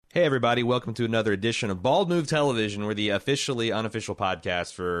Hey, everybody. Welcome to another edition of Bald Move Television. We're the officially unofficial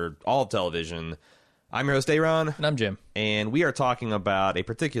podcast for all of television. I'm your host, Aaron. And I'm Jim. And we are talking about a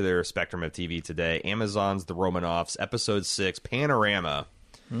particular spectrum of TV today, Amazon's The Romanoffs, Episode 6, Panorama.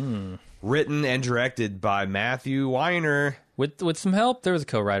 Written and directed by Matthew Weiner. With some help, there was a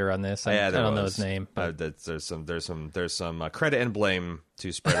co-writer on this. I don't know his name. There's some credit and blame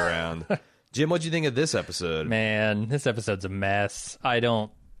to spread around. Jim, what'd you think of this episode? Man, this episode's a mess. I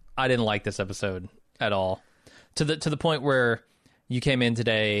didn't like this episode at all. To the point where you came in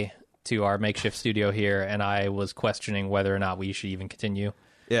today to our makeshift studio here, and I was questioning whether or not we should even continue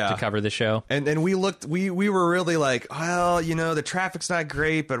to cover the show. And we were really like, well, you know, the traffic's not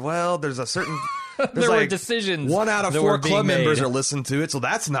great, but well, there's a certain there were decisions. 1 out of 4 club members are listening to it, so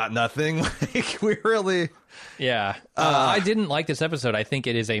that's not nothing. Like, we really. Yeah. I didn't like this episode. I think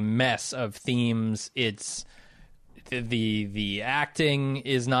it is a mess of themes. It's the acting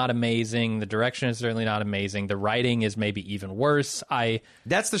is not amazing. The direction is certainly not amazing. The writing is maybe even worse.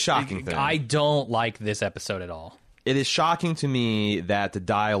 That's the shocking thing. I don't like this episode at all. It is shocking to me that the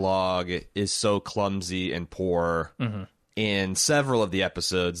dialogue is so clumsy and poor in several of the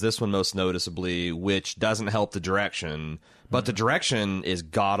episodes. This one most noticeably, which doesn't help the direction. But the direction is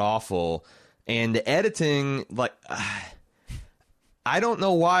god-awful. And the editing, like, I don't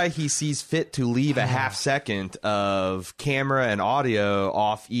know why he sees fit to leave a half second of camera and audio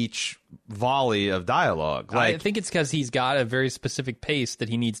off each volley of dialogue. Like, I think it's because he's got a very specific pace that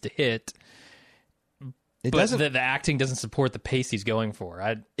he needs to hit. The acting doesn't support the pace he's going for.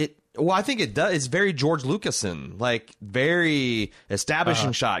 Well, I think it does. It's very George Lucasan, like very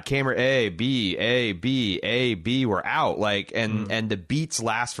establishing shot, camera A, B, A, B, A, B. We're out, like, and the beats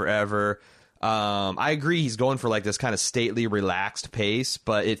last forever. I agree. He's going for like this kind of stately, relaxed pace,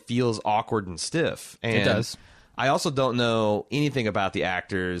 but it feels awkward and stiff. And it does. I also don't know anything about the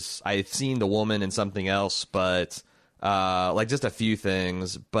actors. I've seen the woman in something else, but. Like just a few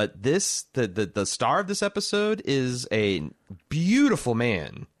things, but the star of this episode is a beautiful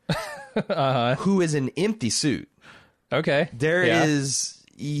man who is an empty suit. Okay, there is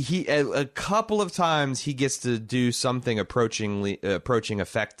a couple of times he gets to do something approaching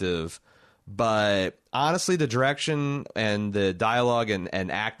effective, but honestly, the direction and the dialogue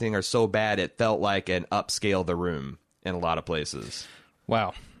and acting are so bad it felt like an upscale The Room in a lot of places.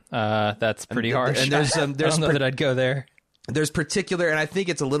 Wow. That's pretty harsh. And there's I don't know that I'd go there. There's particular, and I think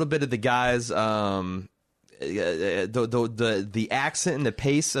it's a little bit of the guy's the accent and the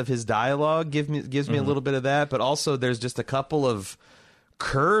pace of his dialogue gives me a little bit of that, but also there's just a couple of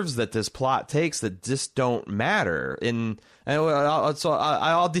curves that this plot takes that just don't matter.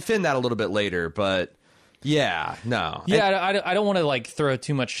 I'll defend that a little bit later, but yeah, no. Yeah, I don't want to like throw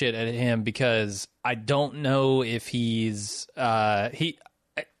too much shit at him because I don't know if he's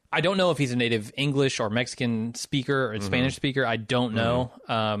I don't know if he's a native English or Mexican speaker or Spanish speaker. I don't know.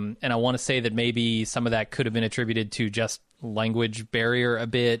 And I want to say that maybe some of that could have been attributed to just language barrier a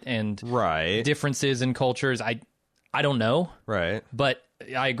bit and differences in cultures. I don't know. Right. But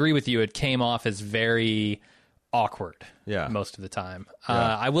I agree with you. It came off as very awkward most of the time.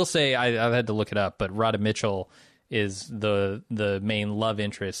 I will say, I had to look it up, but Radha Mitchell is the main love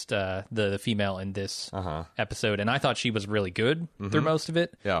interest, the female in this episode, and I thought she was really good through most of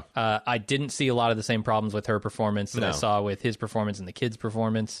it. Yeah, I didn't see a lot of the same problems with her performance that I saw with his performance and the kid's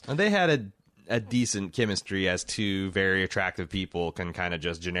performance. And they had a decent chemistry as two very attractive people can kind of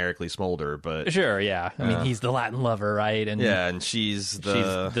just generically smolder. But sure, yeah. I mean, he's the Latin lover, right? And she's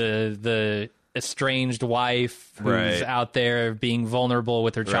the estranged wife who's out there being vulnerable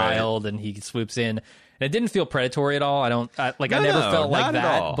with her child, and he swoops in. And it didn't feel predatory at all. I never felt like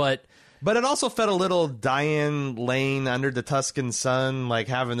that. But it also felt a little Diane Lane Under the Tuscan Sun, like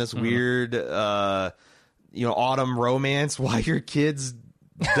having this weird, autumn romance while your kid's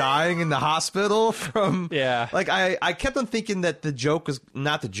dying in the hospital from. Yeah. Like I kept on thinking that the joke was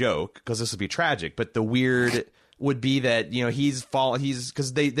not the joke because this would be tragic, but the weird would be that he's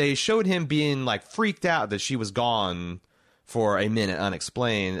because they showed him being like freaked out that she was gone for a minute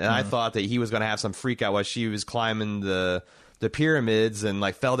unexplained, and I thought that he was going to have some freak out while she was climbing the pyramids and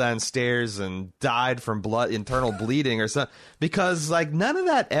like fell downstairs and died from internal bleeding or something, because like none of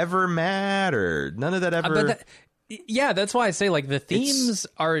that ever mattered. None of that ever. That's why I say like the themes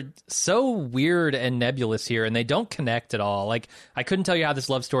are so weird and nebulous here, and they don't connect at all. Like I couldn't tell you how this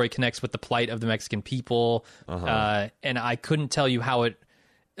love story connects with the plight of the Mexican people, and I couldn't tell you how it.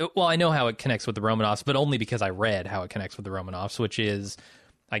 Well, I know how it connects with the Romanovs, but only because I read how it connects with the Romanovs, which is,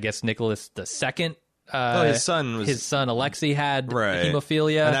 I guess, Nicholas II. His son Alexei had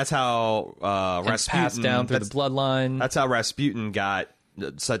hemophilia, and that's how Rasputin passed down through the bloodline. That's how Rasputin got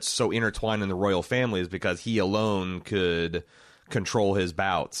so intertwined in the royal family is because he alone could control his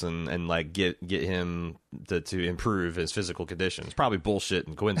bouts and like get him to improve his physical conditions. Probably bullshit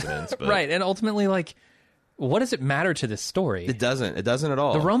and coincidence, but Right, and ultimately, like, what does it matter to this story? it doesn't at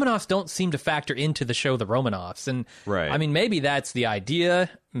all. The Romanovs don't seem to factor into the show The Romanovs, and Right. I mean, maybe that's the idea,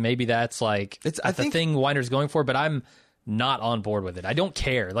 maybe that's like I the think- thing Weiner's going for, but I'm not on board with it. I don't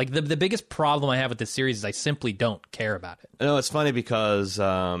care. Like, the biggest problem I have with this series is I simply don't care about it. No, it's funny because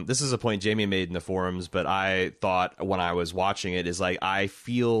this is a point Jamie made in the forums, but I thought when I was watching it is like, I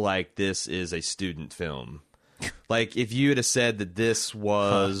feel like this is a student film. Like, if you had have said that this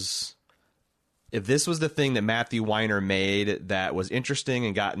was... If this was the thing that Matthew Weiner made that was interesting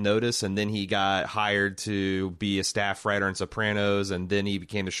and got noticed, and then he got hired to be a staff writer on Sopranos, and then he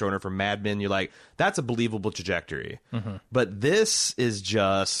became the showrunner for Mad Men, you're like, that's a believable trajectory. But this is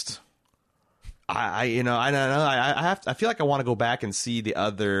just, I don't know. I feel like I want to go back and see the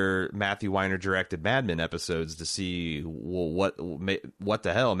other Matthew Weiner directed Mad Men episodes to see, well, what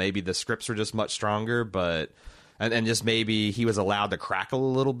the hell? Maybe the scripts are just much stronger, but. And just maybe he was allowed to crackle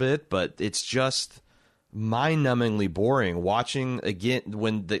a little bit, but it's just mind-numbingly boring watching, again,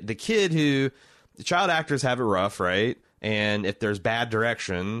 when the kid who... The child actors have it rough, right? And if there's bad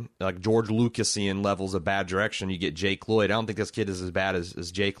direction, like George Lucasian levels of bad direction, you get Jake Lloyd. I don't think this kid is as bad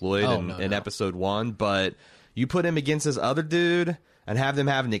as Jake Lloyd in episode 1, but you put him against this other dude and have them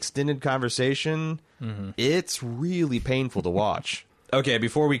have an extended conversation, it's really painful to watch. Okay,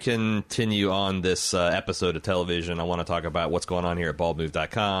 before we continue on this episode of television, I want to talk about what's going on here at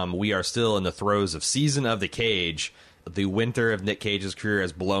baldmove.com. We are still in the throes of Season of the Cage. The winter of Nick Cage's career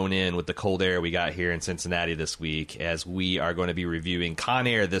has blown in with the cold air we got here in Cincinnati this week, as we are going to be reviewing Con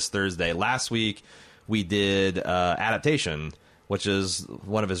Air this Thursday. Last week, we did Adaptation, which is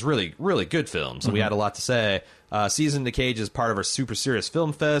one of his really, really good films. So we had a lot to say. Season of the Cage is part of our Super Serious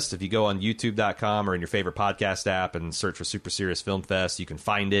Film Fest. If you go on youtube.com or in your favorite podcast app and search for Super Serious Film Fest, you can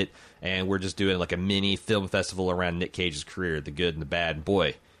find it. And we're just doing like a mini film festival around Nick Cage's career, the good and the bad. And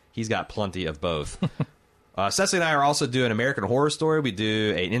boy, he's got plenty of both. Cecily and I are also doing American Horror Story. We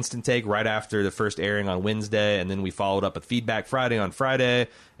do an instant take right after the first airing on Wednesday, and then we followed up with Feedback Friday on Friday.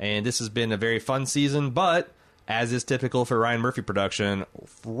 And this has been a very fun season, but... as is typical for Ryan Murphy production,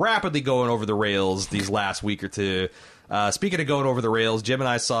 rapidly going over the rails these last week or two. Speaking of going over the rails, Jim and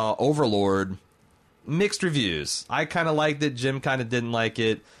I saw Overlord. Mixed reviews. I kind of liked it. Jim kind of didn't like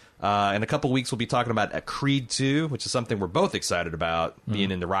it. In a couple weeks, we'll be talking about Creed 2, which is something we're both excited about,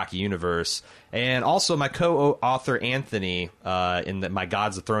 being in the Rocky universe. And also my co-author, Anthony, in my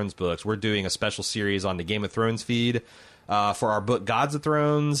Gods of Thrones books. We're doing a special series on the Game of Thrones feed. For our book Gods of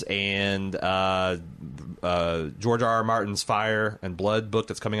Thrones and George R.R. Martin's Fire and Blood book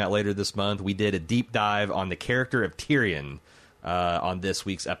that's coming out later this month, we did a deep dive on the character of Tyrion on this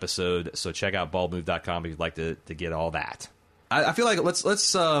week's episode. So check out baldmove.com if you'd like to get all that. I feel like let's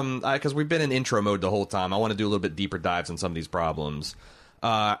because we've been in intro mode the whole time. I want to do a little bit deeper dives on some of these problems.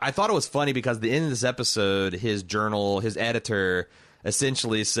 I thought it was funny because at the end of this episode, his editor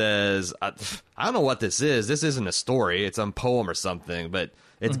essentially says, I don't know what this is. This isn't a story. It's a poem or something, but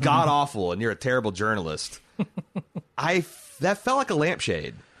it's god awful, and you're a terrible journalist. That felt like a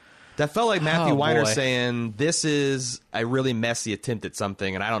lampshade. That felt like Matthew Weiner saying, this is a really messy attempt at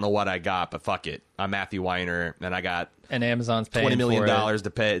something, and I don't know what I got, but fuck it. I'm Matthew Weiner, and I got And Amazon's paying $20 million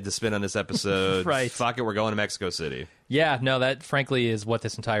for it. to spend on this episode. Right. Fuck it, we're going to Mexico City. Yeah, no, that frankly is what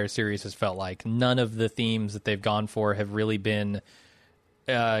this entire series has felt like. None of the themes that they've gone for have really been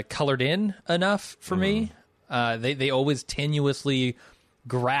colored in enough for me. They always tenuously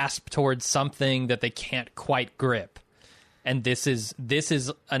grasp towards something that they can't quite grip. And this is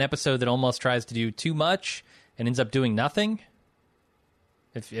an episode that almost tries to do too much and ends up doing nothing.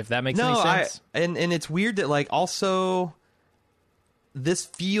 If that makes any sense. And it's weird that like also this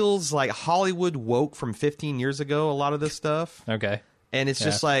feels like Hollywood woke from 15 years ago, a lot of this stuff. Okay. And it's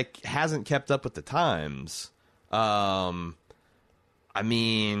just like hasn't kept up with the times. I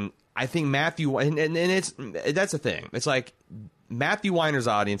mean, I think Matthew and that's the thing. It's like Matthew Weiner's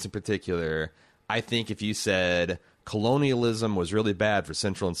audience in particular. I think if you said colonialism was really bad for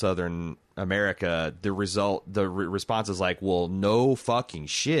Central and Southern America, the response is like, well, no fucking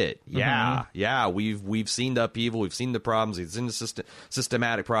shit. Yeah, we've seen the upheaval, we've seen the problems, we've seen the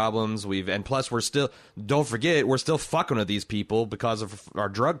systematic problems, and plus we're still, don't forget, we're still fucking with these people because of our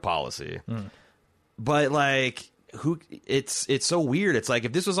drug policy. But like, it's so weird. It's like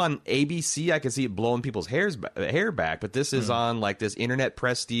if this was on ABC, I could see it blowing people's hair back. But this is on like this internet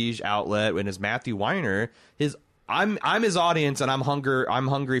prestige outlet, and it's Matthew Weiner. I'm his audience, and I'm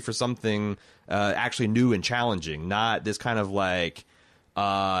hungry for something actually new and challenging, not this kind of like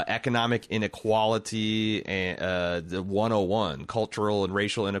economic inequality, and the 101, cultural and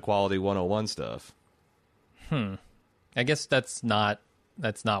racial inequality 101 stuff. I guess that's not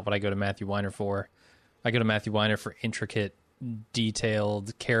what I go to Matthew Weiner for. I go to Matthew Weiner for intricate,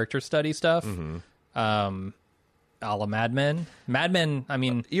 detailed character study stuff. A la Mad Men. Mad Men, I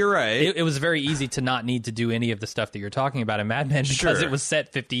mean... You're right. It was very easy to not need to do any of the stuff that you're talking about in Mad Men because it was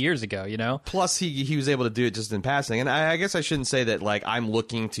set 50 years ago, you know? Plus, he was able to do it just in passing. And I guess I shouldn't say that, like, I'm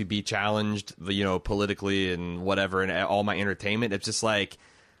looking to be challenged, you know, politically and whatever, and all my entertainment. It's just like...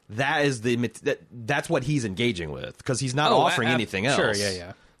 That's what he's engaging with, because he's not offering anything else. Sure,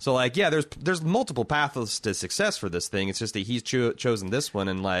 yeah. So, like, yeah, there's multiple paths to success for this thing. It's just that he's chosen this one,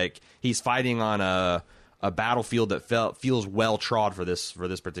 and like he's fighting on a battlefield that feels well trod for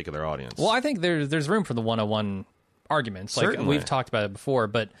this particular audience. Well, I think there's room for the 101 arguments. Like Certainly. we've talked about it before,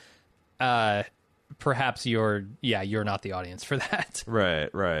 but perhaps you're not the audience for that.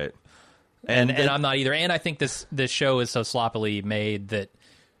 Right. And I'm not either. And I think this show is so sloppily made that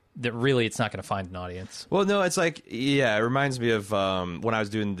really it's not going to find an audience. Well, no, it's like, yeah, it reminds me of when I was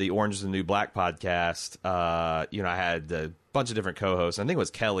doing the Orange is the New Black podcast. You know, I had a bunch of different co-hosts. I think it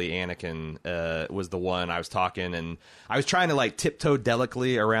was Kelly Anakin was the one I was talking, and I was trying to like tiptoe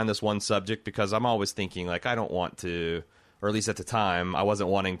delicately around this one subject because I'm always thinking like I don't want to, or at least at the time, I wasn't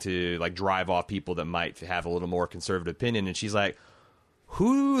wanting to like drive off people that might have a little more conservative opinion. And she's like,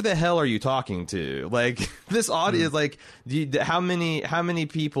 who the hell are you talking to? Like this audience, like how many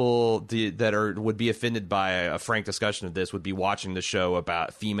people would be offended by a frank discussion of this would be watching the show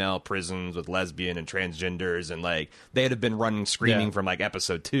about female prisons with lesbian and transgenders, and like they'd have been running screaming from like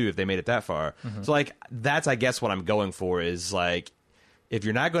episode 2 if they made it that far. So like that's, I guess, what I'm going for is like, if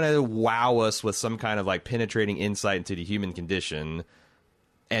you're not going to wow us with some kind of like penetrating insight into the human condition,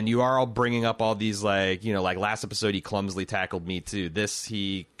 and you are all bringing up all these, like, you know, like last episode, he clumsily tackled Me Too. This,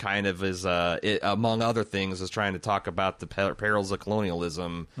 he kind of is, among other things, is trying to talk about the perils of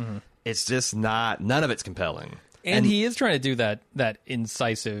colonialism. It's just none of it's compelling. And he is trying to do that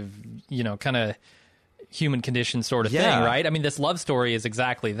incisive, you know, kind of human condition sort of thing, right? I mean, this love story is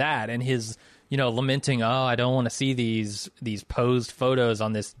exactly that. And his, you know, lamenting, oh, I don't want to see these posed photos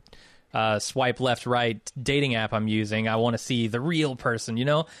on this swipe left right dating app I'm using. I want to see the real person, you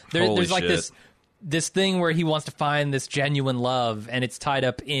know? There's like this thing where he wants to find this genuine love, and it's tied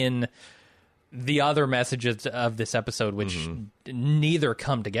up in the other messages of this episode, which neither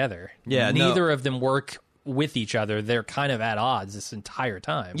come together. Neither of them work with each other. They're kind of at odds this entire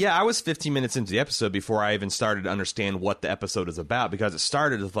time. Yeah, I was 15 minutes into the episode before I even started to understand what the episode is about, because it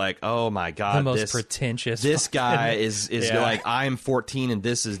started with like, oh my god, the most pretentious. This guy is like, I'm 14 and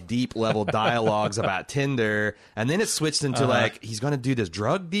this is deep level dialogues about Tinder, and then it switched into like he's going to do this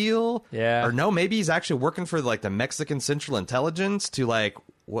drug deal, or no, maybe he's actually working for like the Mexican Central Intelligence to like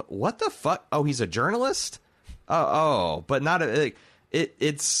what the fuck? Oh, he's a journalist. But not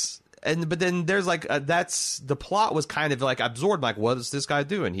it's. But then there's like that's the plot was kind of like absorbed. Like, what is this guy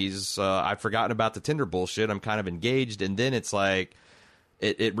doing? He's I've forgotten about the Tinder bullshit. I'm kind of engaged, and then it's like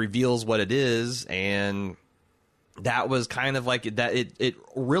it reveals what it is, and that was kind of like that. It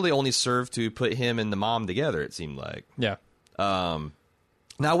really only served to put him and the mom together. It seemed like. Yeah. Now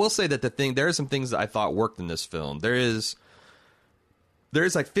I will say that there are some things that I thought worked in this film.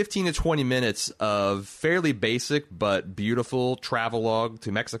 There's like 15 to 20 minutes of fairly basic but beautiful travelogue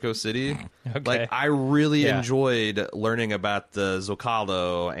to Mexico City. Okay. Like, I really enjoyed learning about the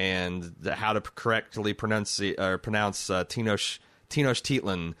Zocalo and how to correctly pronounce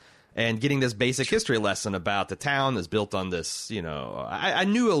Tenochtitlan, and getting this basic history lesson about the town that's built on this, you know. I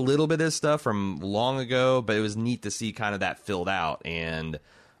knew a little bit of this stuff from long ago, but it was neat to see kind of that filled out. And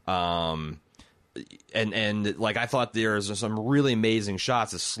like, I thought there's some really amazing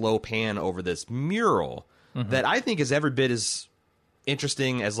shots, a slow pan over this mural that I think is every bit as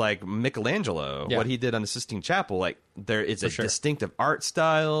interesting as like Michelangelo, what he did on the Sistine Chapel. Like, it's a distinctive art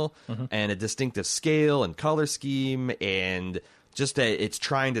style and a distinctive scale and color scheme, and just it's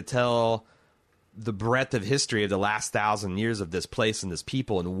trying to tell the breadth of history of the last 1,000 years of this place and this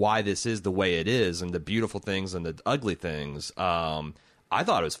people, and why this is the way it is, and the beautiful things and the ugly things. I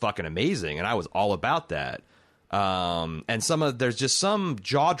thought it was fucking amazing, and I was all about that. And there's just some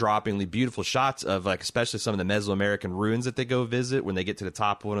jaw-droppingly beautiful shots of, like, especially some of the Mesoamerican ruins that they go visit when they get to the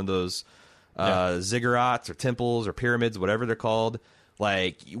top of one of those ziggurats or temples or pyramids, whatever they're called,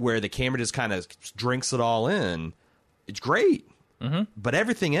 like, where the camera just kind of drinks it all in. It's great. But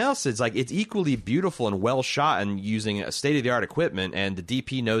everything else is like, it's equally beautiful and well shot, and using a state-of-the-art equipment, and the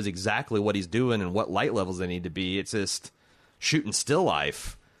DP knows exactly what he's doing and what light levels they need to be. It's just shooting still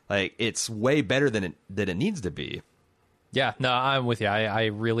life. Like, it's way better than it needs to be. Yeah, no, I'm with you. I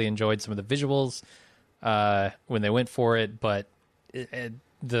really enjoyed some of the visuals when they went for it, but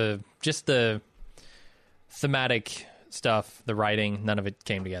the thematic stuff, the writing, none of it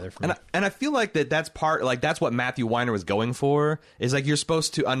came together for me. And I feel like that's part, like that's what Matthew Weiner was going for, is like you're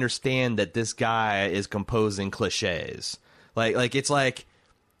supposed to understand that this guy is composing cliches. Like it's like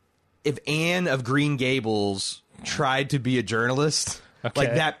if Anne of Green Gables tried to be a journalist,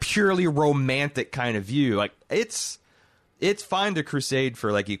 like that purely romantic kind of view. Like it's fine to crusade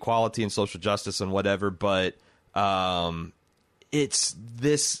for like equality and social justice and whatever, but it's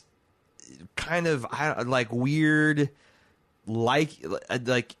this kind of like weird, like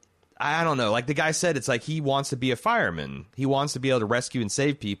I don't know, like the guy said, it's like he wants to be a fireman, he wants to be able to rescue and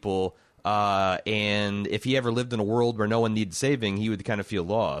save people, and if he ever lived in a world where no one needed saving, he would kind of feel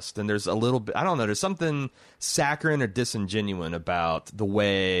lost. And there's a little bit, I don't know, there's something saccharine or disingenuous about the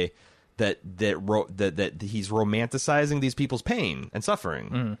way that he's romanticizing these people's pain and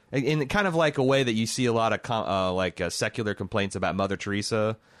suffering, in kind of like a way that you see a lot of secular complaints about Mother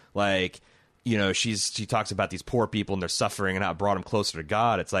Teresa. Like, you know, she talks about these poor people and their suffering and how it brought them closer to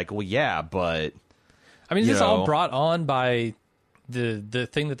God. It's like, well, yeah, but I mean, is this all brought on by the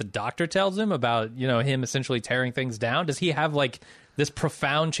thing that the doctor tells him about, you know, him essentially tearing things down? Does he have like this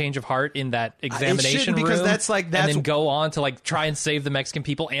profound change of heart in that examination room, because that's and then go on to like try and save the Mexican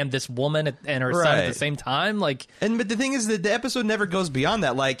people and this woman and her son at the same time? Like, but the thing is that the episode never goes beyond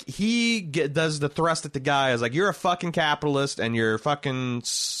that. Like he does the thrust at the guy as like, you're a fucking capitalist and you're fucking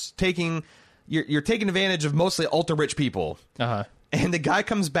taking advantage of mostly ultra rich people. And the guy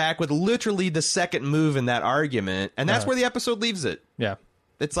comes back with literally the second move in that argument, and that's where the episode leaves it. Yeah.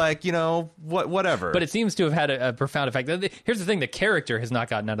 It's like, you know, whatever. But it seems to have had a profound effect. Here's the thing: the character has not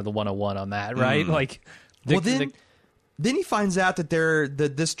gotten out of the 101 on that, right? Like, then he finds out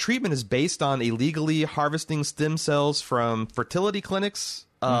that this treatment is based on illegally harvesting stem cells from fertility clinics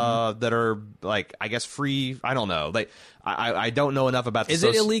that are, like, I guess free. I don't know. Like, I don't know enough about. Is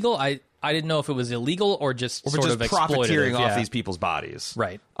it illegal? I didn't know if it was illegal or just sort of profiteering off these people's bodies,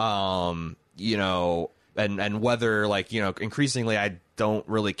 right? You know. And whether, like, you know, increasingly I don't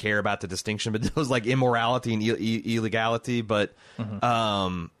really care about the distinction between those, like, immorality and illegality, but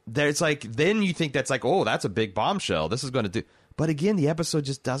there's like, then you think that's like, oh, that's a big bombshell, this is going to do. But again, the episode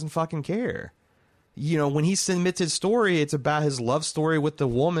just doesn't fucking care. You know, when he submits his story, it's about his love story with the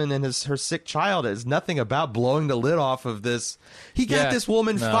woman and her sick child. It's nothing about blowing the lid off of this. He got this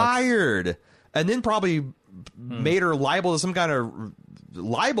woman fired and then probably made her liable to some kind of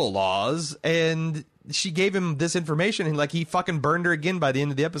libel laws, and she gave him this information, and like he fucking burned her again by the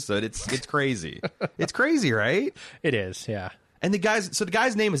end of the episode. It's crazy. It's crazy, right? It is, yeah. And the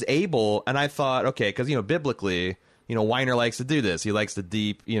guy's name is Abel, and I thought, okay, because, you know, biblically, you know, Weiner likes to do this. He likes to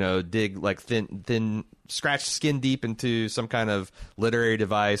dig like thin, scratch skin deep into some kind of literary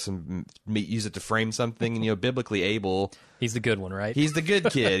device and use it to frame something. And, you know, biblically, Abel, he's the good one, right? He's the good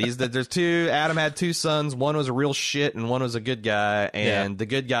kid. Adam had two sons. One was a real shit, and one was a good guy. And the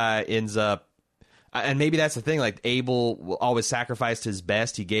good guy ends up. And maybe that's the thing, like, Abel always sacrificed his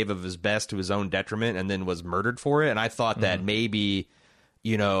best. He gave of his best to his own detriment and then was murdered for it. And I thought that maybe,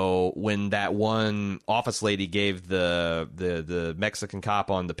 you know, when that one office lady gave the Mexican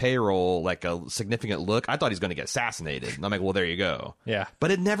cop on the payroll, like, a significant look, I thought he's going to get assassinated. And I'm like, well, there you go. Yeah.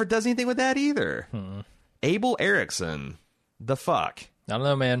 But it never does anything with that either. Abel Erickson. The fuck? I don't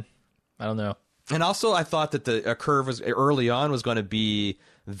know, man. I don't know. And also, I thought that a curve early on was going to be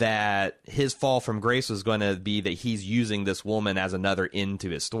that his fall from grace was going to be that he's using this woman as another into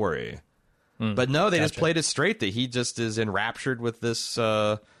his story. But no, they just played it straight, that he just is enraptured with this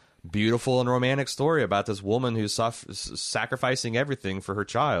beautiful and romantic story about this woman who's sacrificing everything for her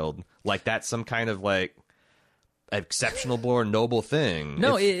child. Like that's some kind of, like, exceptional or noble thing.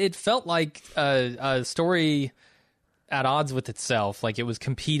 No, it felt like a story at odds with itself. Like it was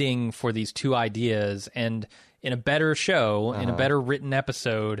competing for these two ideas, and in a better show, in a better written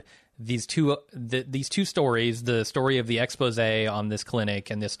episode, these two stories, the story of the expose on this clinic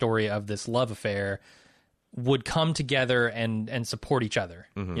and the story of this love affair, would come together and support each other,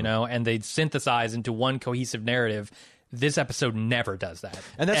 you know, and they'd synthesize into one cohesive narrative. This episode never does that,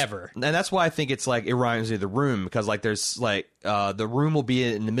 ever. And that's why I think it's like, it reminds me of The Room, because like there's like The Room will be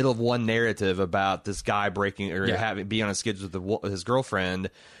in the middle of one narrative about this guy breaking or being on a skid with his girlfriend,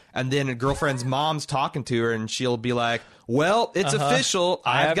 and then a girlfriend's mom's talking to her, and she'll be like, well, it's official,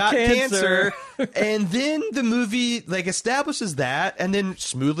 I've got cancer. And then the movie like establishes that and then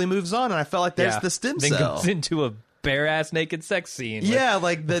smoothly moves on, and I felt like there's the stem then cell. goes into a bare ass naked sex scene. Yeah,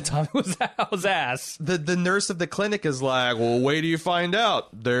 like the Tommy Wiseau's ass. the nurse of the clinic is like, well, wait till you find out.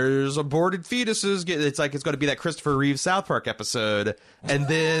 There's aborted fetuses. It's like it's going to be that Christopher Reeve South Park episode, and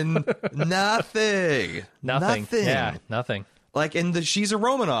then nothing. Yeah, nothing. Like, and she's a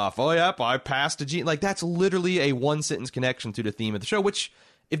Romanoff. Oh, yep, I passed a gene. Like, that's literally a one sentence connection to the theme of the show. Which,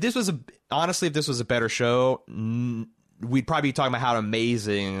 if this was a better show, we'd probably be talking about how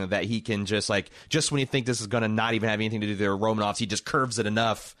amazing that he can just when you think this is going to not even have anything to do with the Romanovs, he just curves it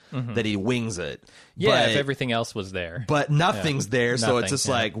enough that he wings it. Yeah, if everything else was there. But nothing's there, so Nothing, it's just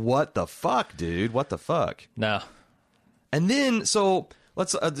like, what the fuck, dude? What the fuck? No. And then, so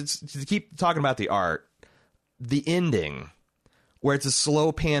let's to keep talking about the art. The ending, where it's a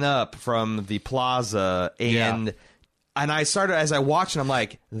slow pan up from the plaza, and I started, as I watched it, I'm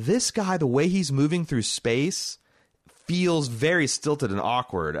like, this guy, the way he's moving through space feels very stilted and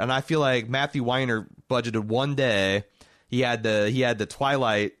awkward. And I feel like Matthew Weiner budgeted one day. He had the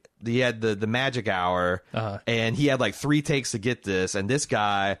Twilight, he had the magic hour, and he had like 3 takes to get this. And this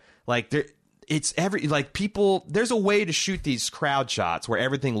guy, like, there's a way to shoot these crowd shots where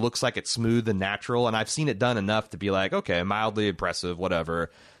everything looks like it's smooth and natural. And I've seen it done enough to be like, okay, mildly impressive,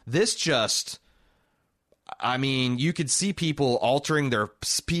 whatever. This just, I mean, you could see people altering their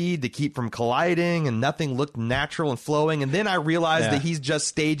speed to keep from colliding, and nothing looked natural and flowing. And then I realized that he's just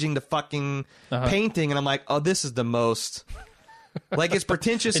staging the fucking painting, and I'm like, oh, this is the most, like, it's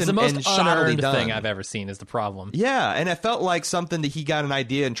pretentious It's and, the most and shoddily unearned done. thing I've ever seen is the problem. Yeah, and it felt like something that he got an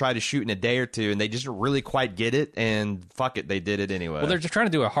idea and tried to shoot in a day or two, and they just didn't really quite get it, and fuck it, they did it anyway. Well, they're just trying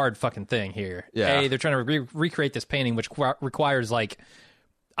to do a hard fucking thing here. Yeah. They're trying to recreate this painting, which requires, like,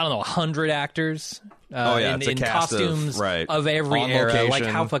 I don't know, 100 actors it's a in cast costumes of every on era. location. Like,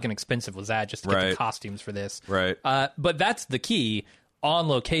 how fucking expensive was that just to get the costumes for this? Right. But that's the key. On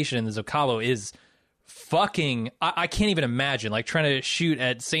location in the Zocalo is fucking... I can't even imagine, like, trying to shoot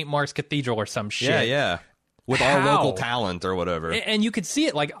at St. Mark's Cathedral or some shit. Yeah. With our local talent or whatever. And you could see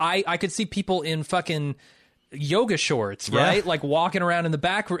it. Like, I could see people in fucking yoga shorts, right? Like, walking around in the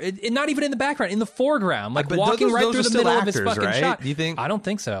background. Not even in the background, in the foreground. Like, But walking those right are through the still middle of his actors, fucking right? shot. Do you think? I don't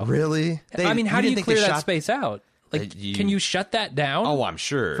think so. Really? I mean, how do you didn't think clear they that shot- space out? Like, can you shut that down? Oh, I'm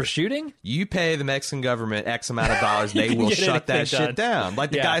sure. For shooting? You pay the Mexican government X amount of dollars, they can will get shut that anything shit down.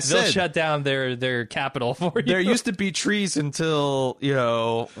 Like the Yeah, guy they'll said. shut down their capital for you. There used to be trees until, they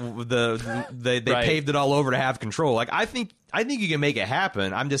Right. paved it all over to have control. Like, I think you can make it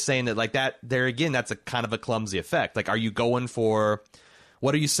happen. I'm just saying that, like, that there again, that's a kind of a clumsy effect. Like, are you going for,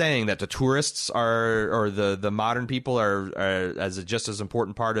 what are you saying, that the tourists or the modern people are just as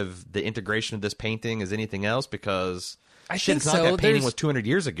important part of the integration of this painting as anything else? Because I shit, think it's not so. like that painting There's- was 200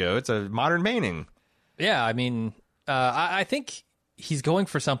 years ago. It's a modern painting. Yeah, I mean, I think he's going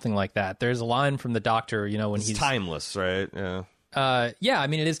for something like that. There's a line from the Doctor, when It's he's timeless, right? Yeah. yeah, I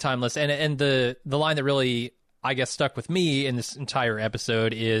mean, it is timeless, and the line that really, I guess, stuck with me in this entire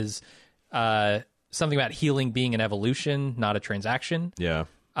episode is something about healing being an evolution, not a transaction. Yeah.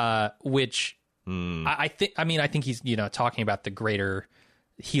 Which I think he's talking about the greater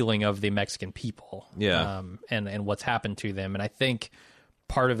healing of the Mexican people, and what's happened to them, and I think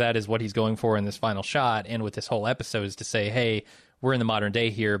part of that is what he's going for in this final shot, and with this whole episode is to say, hey, we're in the modern day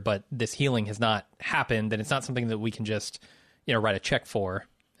here, but this healing has not happened, and it's not something that we can just write a check for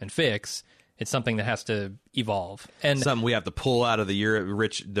and fix. It's something that has to evolve, and something we have to pull out of the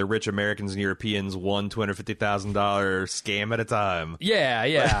rich Americans and Europeans one $250,000 scam at a time.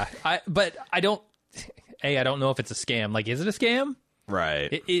 Yeah. But I don't know if it's a scam. Like, is it a scam?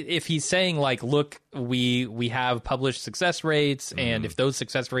 Right. If he's saying, like, look, we have published success rates, and if those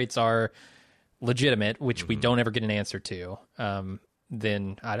success rates are legitimate, which we don't ever get an answer to,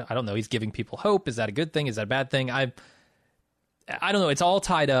 then I don't know. He's giving people hope. Is that a good thing? Is that a bad thing? I don't know. It's all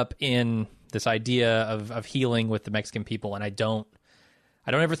tied up in this idea of healing with the Mexican people, and I don't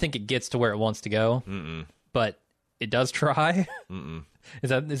ever think it gets to where it wants to go. But it does try. Is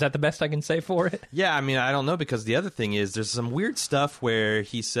that the best I can say for it? Yeah, I mean, I don't know, because the other thing is there's some weird stuff where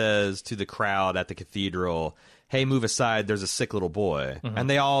he says to the crowd at the cathedral, hey, move aside, there's a sick little boy. And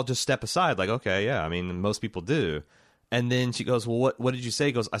they all just step aside like, okay, yeah, I mean, most people do. And then she goes, well, what did you say?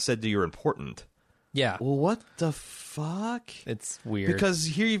 He goes, I said that you're important. Yeah. Well, what the fuck? It's weird. Because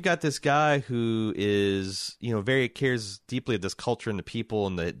here you've got this guy who is, very cares deeply of this culture and the people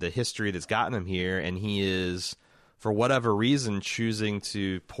and the history that's gotten him here. And he is, for whatever reason, choosing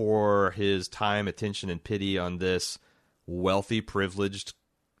to pour his time, attention, and pity on this wealthy, privileged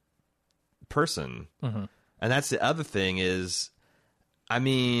person. And that's the other thing is, I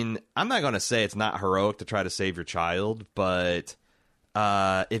mean, I'm not going to say it's not heroic to try to save your child, but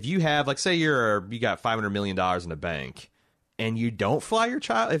if you have, like, say you got $500 million in the bank, and you don't fly your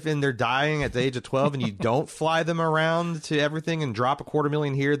child, and they're dying at the age of 12, and you don't fly them around to everything and drop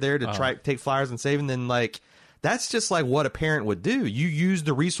 $250,000 here or there to try take flyers and save them, then like that's just like what a parent would do. You use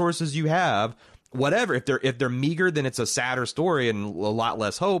the resources you have, whatever. If they're meager, then it's a sadder story and a lot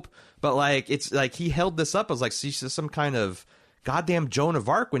less hope. But like it's like he held this up as like she's just some kind of goddamn Joan of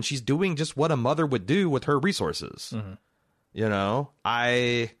Arc when she's doing just what a mother would do with her resources. Mm-hmm. You know,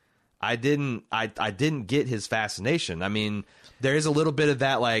 I didn't get his fascination. I mean, there is a little bit of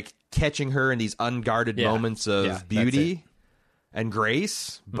that, like catching her in these unguarded moments of beauty and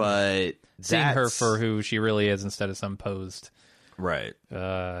grace, but seeing her for who she really is instead of some posed right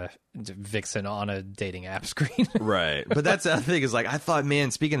vixen on a dating app screen. Right. But that's the other thing is like, I thought,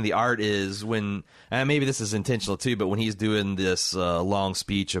 man, speaking of the art is when, and maybe this is intentional too, but when he's doing this long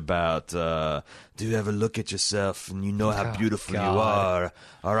speech about, do you ever look at yourself and you know how beautiful you are?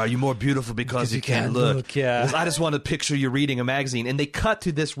 Or are you more beautiful because you can't look? Yeah. I just want to picture you reading a magazine. And they cut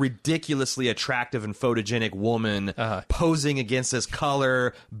to this ridiculously attractive and photogenic woman posing against this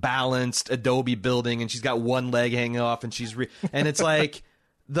color balanced Adobe building. And she's got one leg hanging off and and it's like,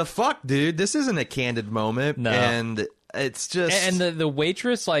 the fuck, dude, this isn't a candid moment. No. And it's just, and the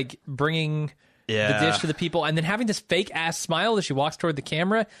waitress like bringing the dish to the people and then having this fake ass smile as she walks toward the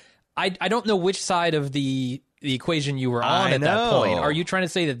camera. I don't know which side of the equation you were on at that point. Are you trying to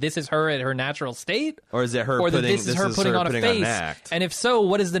say that this is her at her natural state, or is it her, or that this is her putting on a face? And if so,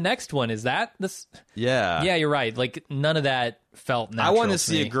 what is the next one? Is that this? Yeah, you're right. Like none of that felt natural. I want to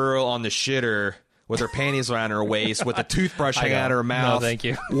see a girl on the shitter with her panties around her waist, with a toothbrush hanging out of her mouth. No, thank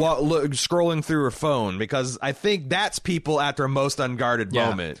you. Scrolling through her phone, because I think that's people at their most unguarded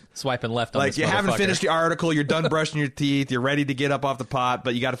moment. Swiping left on like, you haven't finished the article, you're done brushing your teeth, you're ready to get up off the pot,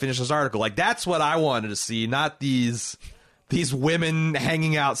 but you got to finish this article. Like, that's what I wanted to see, not these women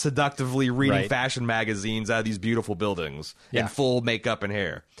hanging out seductively reading fashion magazines out of these beautiful buildings in full makeup and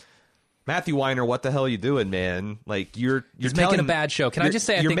hair. Matthew Weiner, what the hell are you doing, man? Like you're making a bad show. Can I just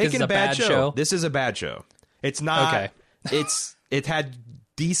say I think this is a bad show? This is a bad show. It's not. Okay. It had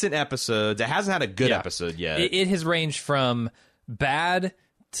decent episodes. It hasn't had a good episode yet. It has ranged from bad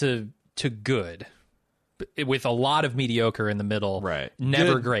to good, with a lot of mediocre in the middle. Right.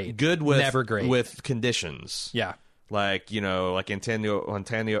 Never great. Good with never great with conditions. Yeah. Like, you know, like Antonio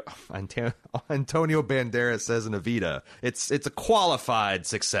Banderas says in Evita, it's a qualified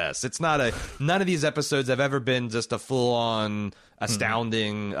success. It's not none of these episodes have ever been just a full on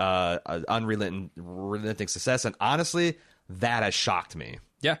astounding, unrelenting success. And honestly, that has shocked me.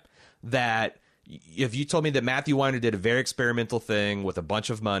 Yeah. That if you told me that Matthew Weiner did a very experimental thing with a bunch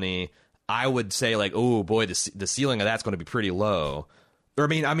of money, I would say like, oh boy, the ceiling of that's going to be pretty low. Or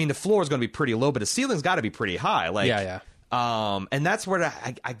I mean, the floor is going to be pretty low, but the ceiling's got to be pretty high. Like, and that's where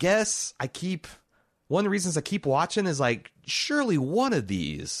I guess one of the reasons I keep watching is like, surely one of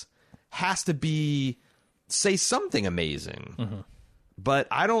these has to say something amazing. Mm-hmm. But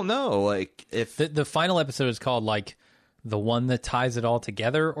I don't know, like if the final episode is called like the one that ties it all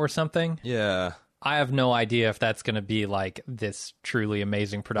together or something. Yeah. I have no idea if that's going to be like this truly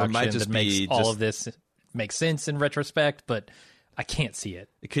amazing production that makes all of this make sense in retrospect, but I can't see it.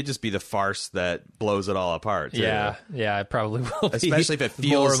 It could just be the farce that blows it all apart, too. Yeah, it probably will be. Especially if it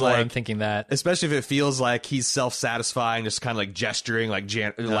feels like I'm thinking that. Especially if it feels like he's self-satisfying, just kind of like gesturing like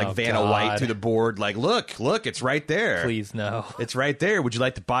Vanna White to the board, like, look, it's right there. Please, no. It's right there. Would you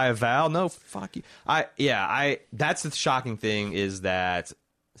like to buy a vowel? No, fuck you. That's the shocking thing, is that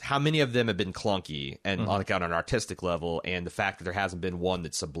how many of them have been clunky and on an artistic level, and the fact that there hasn't been one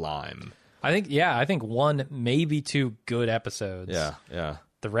that's sublime. I think one, maybe two good episodes. Yeah.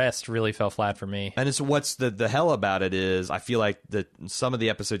 The rest really fell flat for me. And it's what's the hell about it is I feel like some of the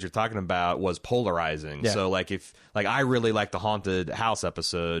episodes you're talking about was polarizing. Yeah. So like I really like the haunted house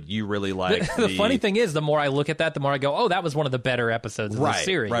episode. You really like the funny thing is, the more I look at that, the more I go, oh, that was one of the better episodes of the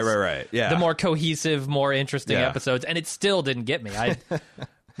series. Right. Yeah. The more cohesive, more interesting episodes, and it still didn't get me.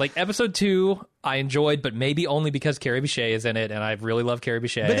 Like episode 2, I enjoyed, but maybe only because Carrie Bechet is in it, and I really love Carrie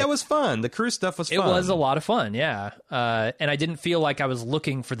Bechet. But that was fun. The cruise stuff was fun. It was a lot of fun, yeah. And I didn't feel like I was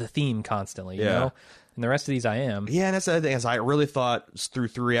looking for the theme constantly, you know? And the rest of these I am. Yeah, and that's the other thing, is I really thought through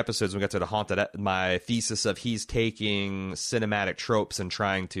 3 episodes when we got to the haunted, my thesis of he's taking cinematic tropes and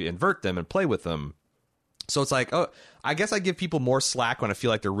trying to invert them and play with them. So it's like, oh, I guess I give people more slack when I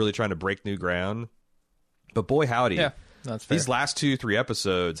feel like they're really trying to break new ground. But boy, howdy. Yeah. That's fair. These last 2-3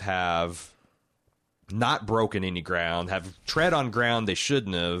 episodes have not broken any ground, have tread on ground they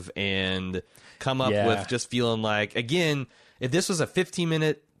shouldn't have, and come up with just feeling like, again, if this was a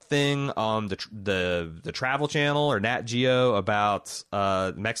 15-minute thing on the Travel Channel or Nat Geo about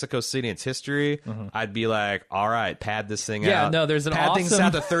Mexico City and its history, I'd be like, all right, pad this thing out. Yeah, no, there's an pad things awesome-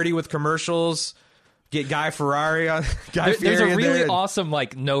 out to 30 with commercials. Get Guy Ferrari on. There's Fieri a in really there. awesome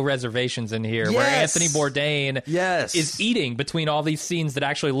like no reservations in here where Yes. Anthony Bourdain Yes. is eating between all these scenes that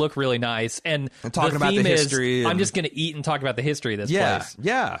actually look really nice, and talking the about the theme is, history I'm and- just going to eat and talk about the history of this Yeah, place.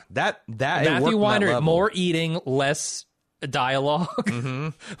 yeah. That it Matthew worked on that Weiner, level. more eating, less dialogue,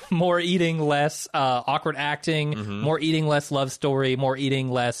 more eating, less awkward acting, more eating, less love story, more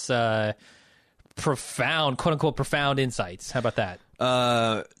eating, less profound, quote unquote, profound insights. How about that?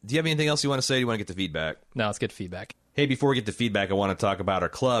 Do you have anything else you want to say? Do you want to get the feedback? No, let's get feedback. Hey, before we get to feedback, I want to talk about our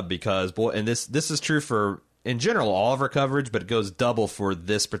club because, boy, and this is true for, in general, all of our coverage, but it goes double for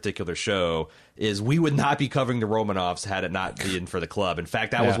this particular show, is we would not be covering the Romanovs had it not been for the club. In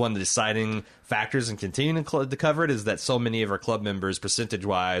fact, that was one of the deciding factors in continuing to cover it, is that so many of our club members,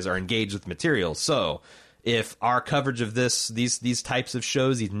 percentage-wise, are engaged with material. So if our coverage of these types of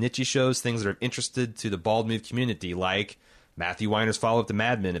shows, these niche shows, things that are interested to the Bald Move community, like Matthew Weiner's follow-up to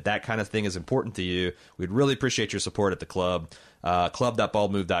Mad Men, if that kind of thing is important to you, we'd really appreciate your support at the club,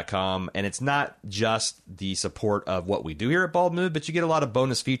 club.baldmove.com. And it's not just the support of what we do here at Bald Move, but you get a lot of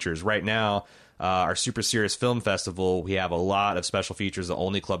bonus features. Right now, our Super Serious Film Festival, we have a lot of special features that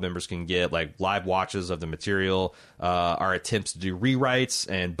only club members can get, like live watches of the material, our attempts to do rewrites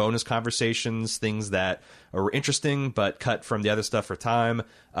and bonus conversations, things that are interesting but cut from the other stuff for time.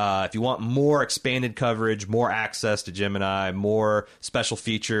 If you want more expanded coverage, more access to Gemini, more special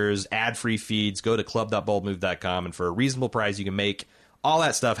features, ad-free feeds, go to club.baldmove.com, and for a reasonable price you can make all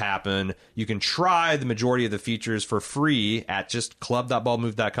that stuff happen. You can try the majority of the features for free at just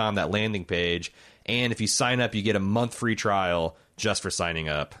club.baldmove.com, that landing page. And if you sign up, you get a month free trial just for signing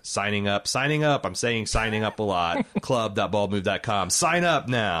up. Signing up. I'm saying signing up a lot. Club.baldmove.com. Sign up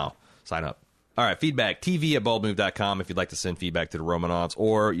now. Sign up. All right, feedback. TV@baldmove.com if you'd like to send feedback to the Romanovs.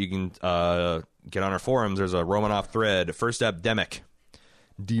 Or you can get on our forums. There's a Romanov thread. First up, Demic.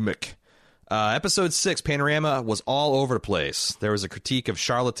 Episode 6, Panorama, was all over the place. There was a critique of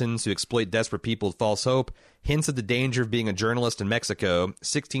charlatans who exploit desperate people with false hope, hints of the danger of being a journalist in Mexico.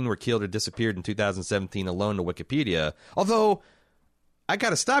 16 were killed or disappeared in 2017 alone to Wikipedia. Although, I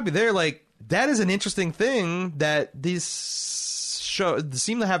gotta stop you there, like, that is an interesting thing that these shows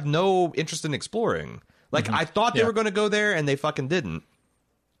seem to have no interest in exploring. Like, I thought they were going to go there, and they fucking didn't.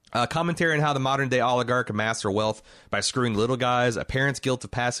 Commentary on how the modern-day oligarch amassed their wealth by screwing little guys, a parent's guilt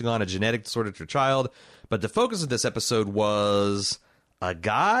of passing on a genetic disorder to their child. But the focus of this episode was a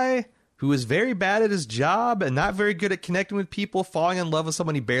guy who was very bad at his job and not very good at connecting with people, falling in love with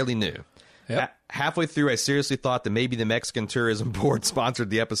someone he barely knew. Yep. Halfway through, I seriously thought that maybe the Mexican Tourism Board sponsored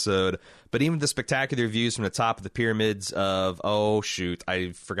the episode, but even the spectacular views from the top of the pyramids of, oh, shoot,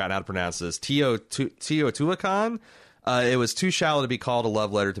 I've forgotten how to pronounce this, Teotihuacan, it was too shallow to be called a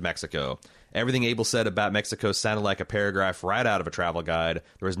love letter to Mexico. Everything Abel said about Mexico sounded like a paragraph right out of a travel guide.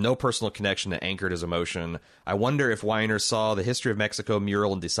 There was no personal connection that anchored his emotion. I wonder if Weiner saw the History of Mexico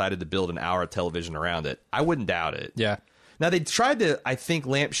mural and decided to build an hour of television around it. I wouldn't doubt it. Yeah. Now, they tried to, I think,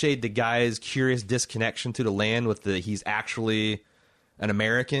 lampshade the guy's curious disconnection to the land with the he's actually an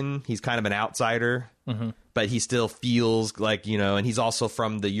American. He's kind of an outsider, but he still feels like, you know, and he's also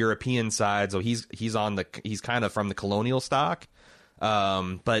from the European side, so he's kind of from the colonial stock.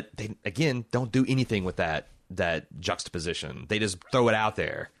 But they, again, don't do anything with that juxtaposition. They just throw it out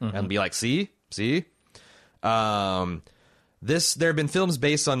there and be like, see? There have been films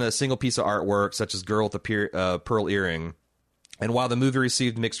based on a single piece of artwork, such as Girl with the Pearl Earring. And while the movie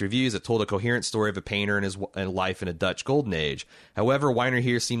received mixed reviews, it told a coherent story of a painter and his life in a Dutch golden age. However, Weiner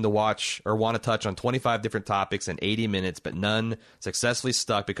here seemed to watch or want to touch on 25 different topics in 80 minutes, but none successfully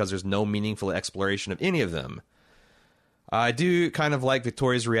stuck because there's no meaningful exploration of any of them. I do kind of like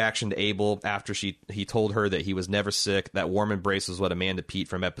Victoria's reaction to Abel after he told her that he was never sick. That warm embrace was what Amanda Peet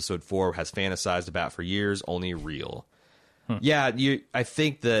from episode 4 has fantasized about for years, only real. Yeah, I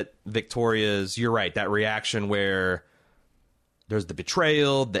think that Victoria's, you're right, that reaction where there's the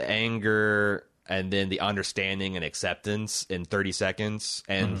betrayal, the anger, and then the understanding and acceptance in 30 seconds.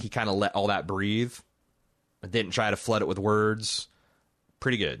 And he kind of let all that breathe. Didn't try to flood it with words.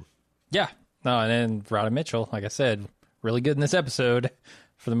 Pretty good. Yeah. No, and then Rhoda Mitchell, like I said, really good in this episode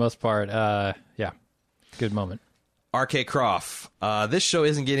for the most part. Yeah, good moment. R.K. Croft. This show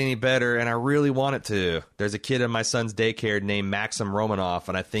isn't getting any better, and I really want it to. There's a kid in my son's daycare named Maxim Romanov,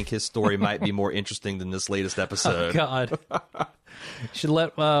 and I think his story might be more interesting than this latest episode. Oh, God. You should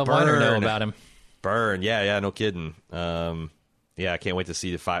let Weiner know about him. Burn. Yeah, no kidding. Yeah, Yeah, I can't wait to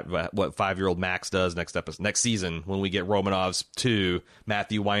see what 5-year-old Max does next season when we get Romanovs 2.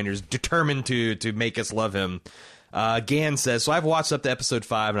 Matthew Weiner's determined to make us love him. Gan says, so I've watched up to episode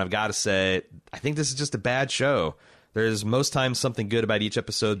 5, and I've got to say, I think this is just a bad show. There's most times something good about each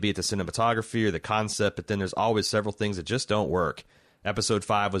episode, be it the cinematography or the concept, but then there's always several things that just don't work. Episode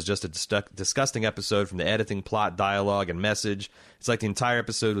 5 was just a disgusting episode from the editing, plot, dialogue, and message. It's like the entire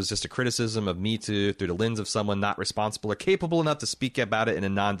episode was just a criticism of Me Too through the lens of someone not responsible or capable enough to speak about it in a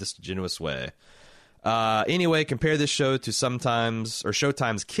non-disingenuous way. Anyway, compare this show to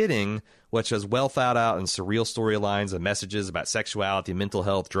Showtime's Kidding, which has well thought out and surreal storylines and messages about sexuality, mental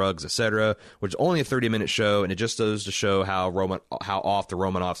health, drugs, etc., which is only a 30-minute show, and it just goes to show how off the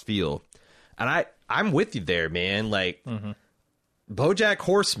Romanovs feel. And I'm with you there, man. Like, BoJack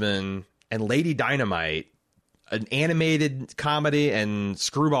Horseman and Lady Dynamite, an animated comedy and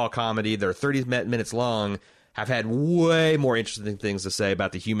screwball comedy that are 30 minutes long, have had way more interesting things to say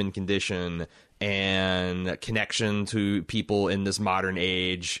about the human condition and connection to people in this modern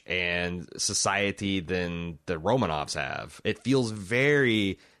age and society than the Romanovs have. It feels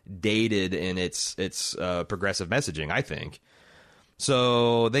very dated in its progressive messaging, I think.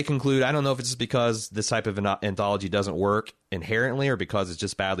 So they conclude, I don't know if it's just because this type of anthology doesn't work inherently or because it's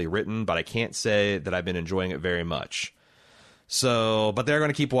just badly written, but I can't say that I've been enjoying it very much. So, but they're going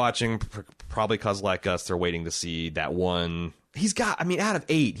to keep watching, probably because, like us, they're waiting to see that one. Out of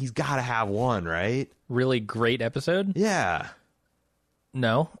 8, he's got to have one, right? Really great episode? Yeah.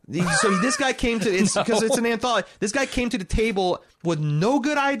 No. So this guy came to, because it's an anthology, this guy came to the table with no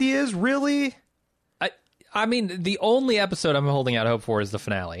good ideas, really? I mean, the only episode I'm holding out hope for is the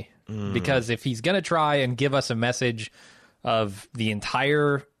finale. Because if he's going to try and give us a message of the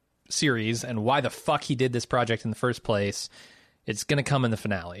entire series and why the fuck he did this project in the first place, it's going to come in the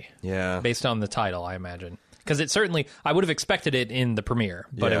finale. Yeah. Based on the title, I imagine. Because it certainly, I would have expected it in the premiere,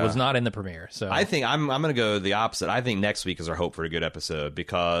 but it was not in the premiere. So I think I'm going to go the opposite. I think next week is our hope for a good episode,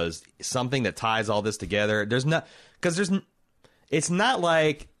 because something that ties all this together, it's not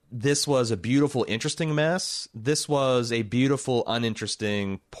like this was a beautiful, interesting mess. This was a beautiful,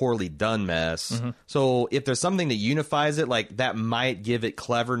 uninteresting, poorly done mess. So if there's something that unifies it, like that might give it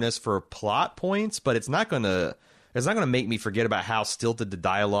cleverness for plot points, but it's not going to make me forget about how stilted the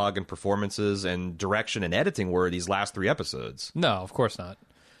dialogue and performances and direction and editing were these last 3 episodes. No, of course not.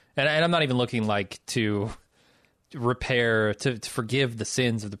 And I'm not even looking to repair, to forgive the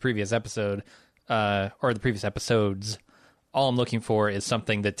sins of the previous episode or the previous episodes. All I'm looking for is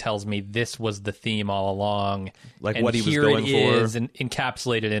something that tells me this was the theme all along. Like and what he was here going it for. is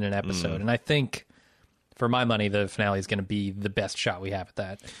encapsulated in an episode. And I think, for my money, the finale is going to be the best shot we have at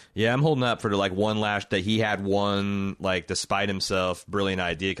that. Yeah, I'm holding up for one last, that he had one, despite himself, brilliant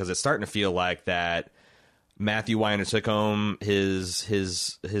idea, because it's starting to feel like that Matthew Weiner took home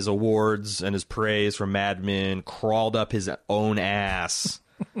his awards and his praise from Mad Men, crawled up his own ass,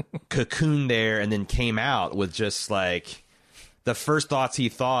 cocooned there, and then came out with just the first thoughts he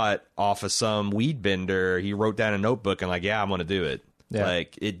thought off of some weed bender. He wrote down a notebook and I'm going to do it. Yeah.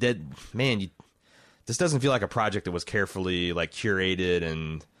 It did, man. This doesn't feel like a project that was carefully curated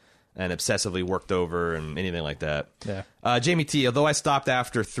and obsessively worked over and anything like that. Yeah. Jamie T, although I stopped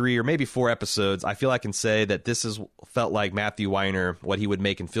after 3 or maybe 4 episodes, I feel I can say that this felt like Matthew Weiner, what he would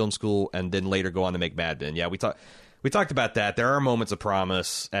make in film school and then later go on to make Mad Men. Yeah, we talked about that. There are moments of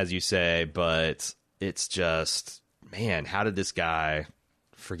promise, as you say, but it's just, man, how did this guy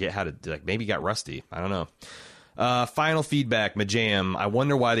forget how to, maybe he got rusty. I don't know. Final feedback, Majam. I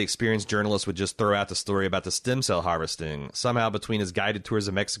wonder why the experienced journalist would just throw out the story about the stem cell harvesting. Somehow, between his guided tours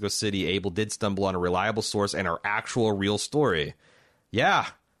of Mexico City, Abel did stumble on a reliable source and our actual real story. Yeah,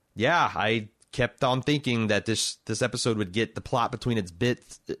 I kept on thinking that this episode would get the plot between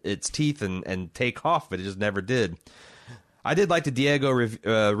its teeth and take off, but it just never did. I did like the Diego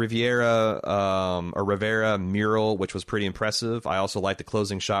Rivera mural, which was pretty impressive. I also liked the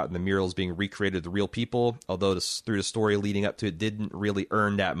closing shot and the murals being recreated the real people, although through the story leading up to it didn't really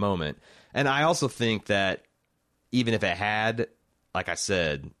earn that moment. And I also think that even if it had, like I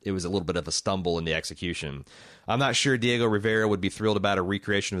said, it was a little bit of a stumble in the execution. I'm not sure Diego Rivera would be thrilled about a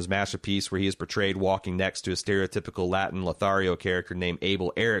recreation of his masterpiece where he is portrayed walking next to a stereotypical Latin Lothario character named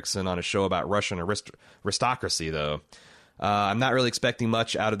Abel Erickson on a show about Russian aristocracy, though. I'm not really expecting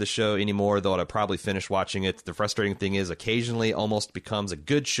much out of the show anymore, though I'd probably finish watching it. The frustrating thing is occasionally almost becomes a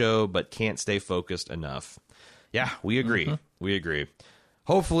good show, but can't stay focused enough. Yeah, we agree. We agree.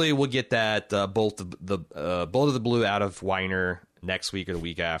 Hopefully we'll get that bolt of the blue out of Weiner next week or the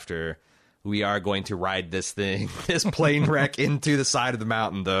week after. We are going to ride this plane wreck into the side of the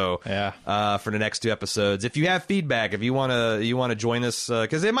mountain, though. Yeah. For the next 2 episodes. If you have feedback, if you wanna join us,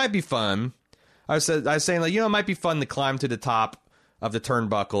 because it might be fun. I was saying, like, it might be fun to climb to the top of the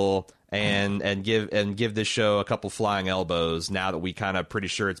turnbuckle and give this show a couple flying elbows. Now that we kind of pretty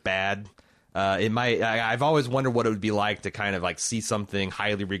sure it's bad, it might. I've always wondered what it would be like to kind of like see something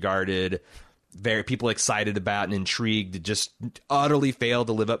highly regarded, very people excited about and intrigued, to just utterly fail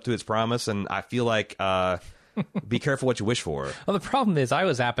to live up to its promise. And I feel like be careful what you wish for. Well, the problem is I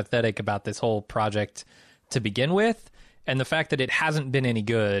was apathetic about this whole project to begin with, and the fact that it hasn't been any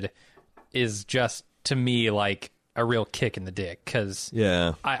good is just, to me, like a real kick in the dick. Because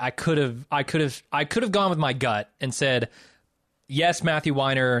I could have gone with my gut and said, yes, Matthew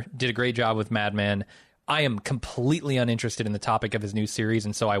Weiner did a great job with Mad Men. I am completely uninterested in the topic of his new series,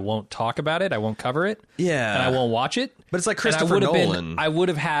 and so I won't talk about it. I won't cover it. Yeah. And I won't watch it. But it's like Christopher Nolan. I would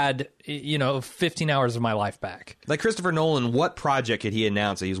have had, 15 hours of my life back. Like Christopher Nolan, what project could he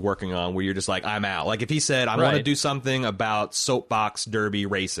announce that he's working on where you're just like, I'm out? Like if he said, I want to do something about soapbox derby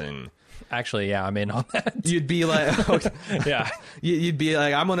racing. Actually, yeah, I'm in on that. You'd be like, okay. Yeah. You'd be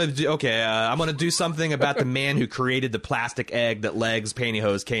like, I'm gonna do something about the man who created the plastic egg that Legs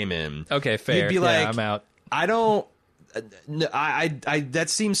pantyhose came in. Okay, fair. You'd be like, I'm out. I don't. I that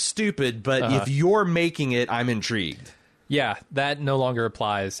seems stupid, but if you're making it, I'm intrigued. Yeah, that no longer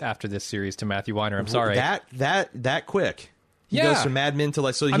applies after this series to Matthew Weiner. I'm sorry. That quick. He goes from Mad Men to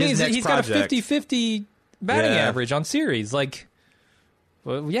like, so his next he's project. got a 50-50 batting average on series. Like,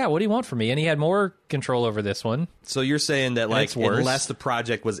 well, yeah, what do you want from me? And he had more control over this one. So you're saying that, like, unless the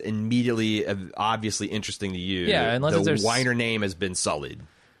project was immediately obviously interesting to you, unless the Weiner name has been sullied.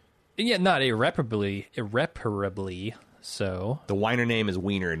 Yeah, not irreparably so. The Weiner name is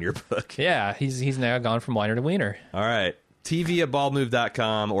Wiener in your book. Yeah, he's now gone from Weiner to Wiener. All right.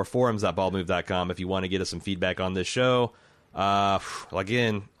 TV@baldmove.com or forums.baldmove.com if you want to get us some feedback on this show.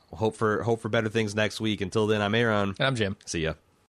 Again, hope for better things next week. Until then, I'm Aaron. And I'm Jim. See ya.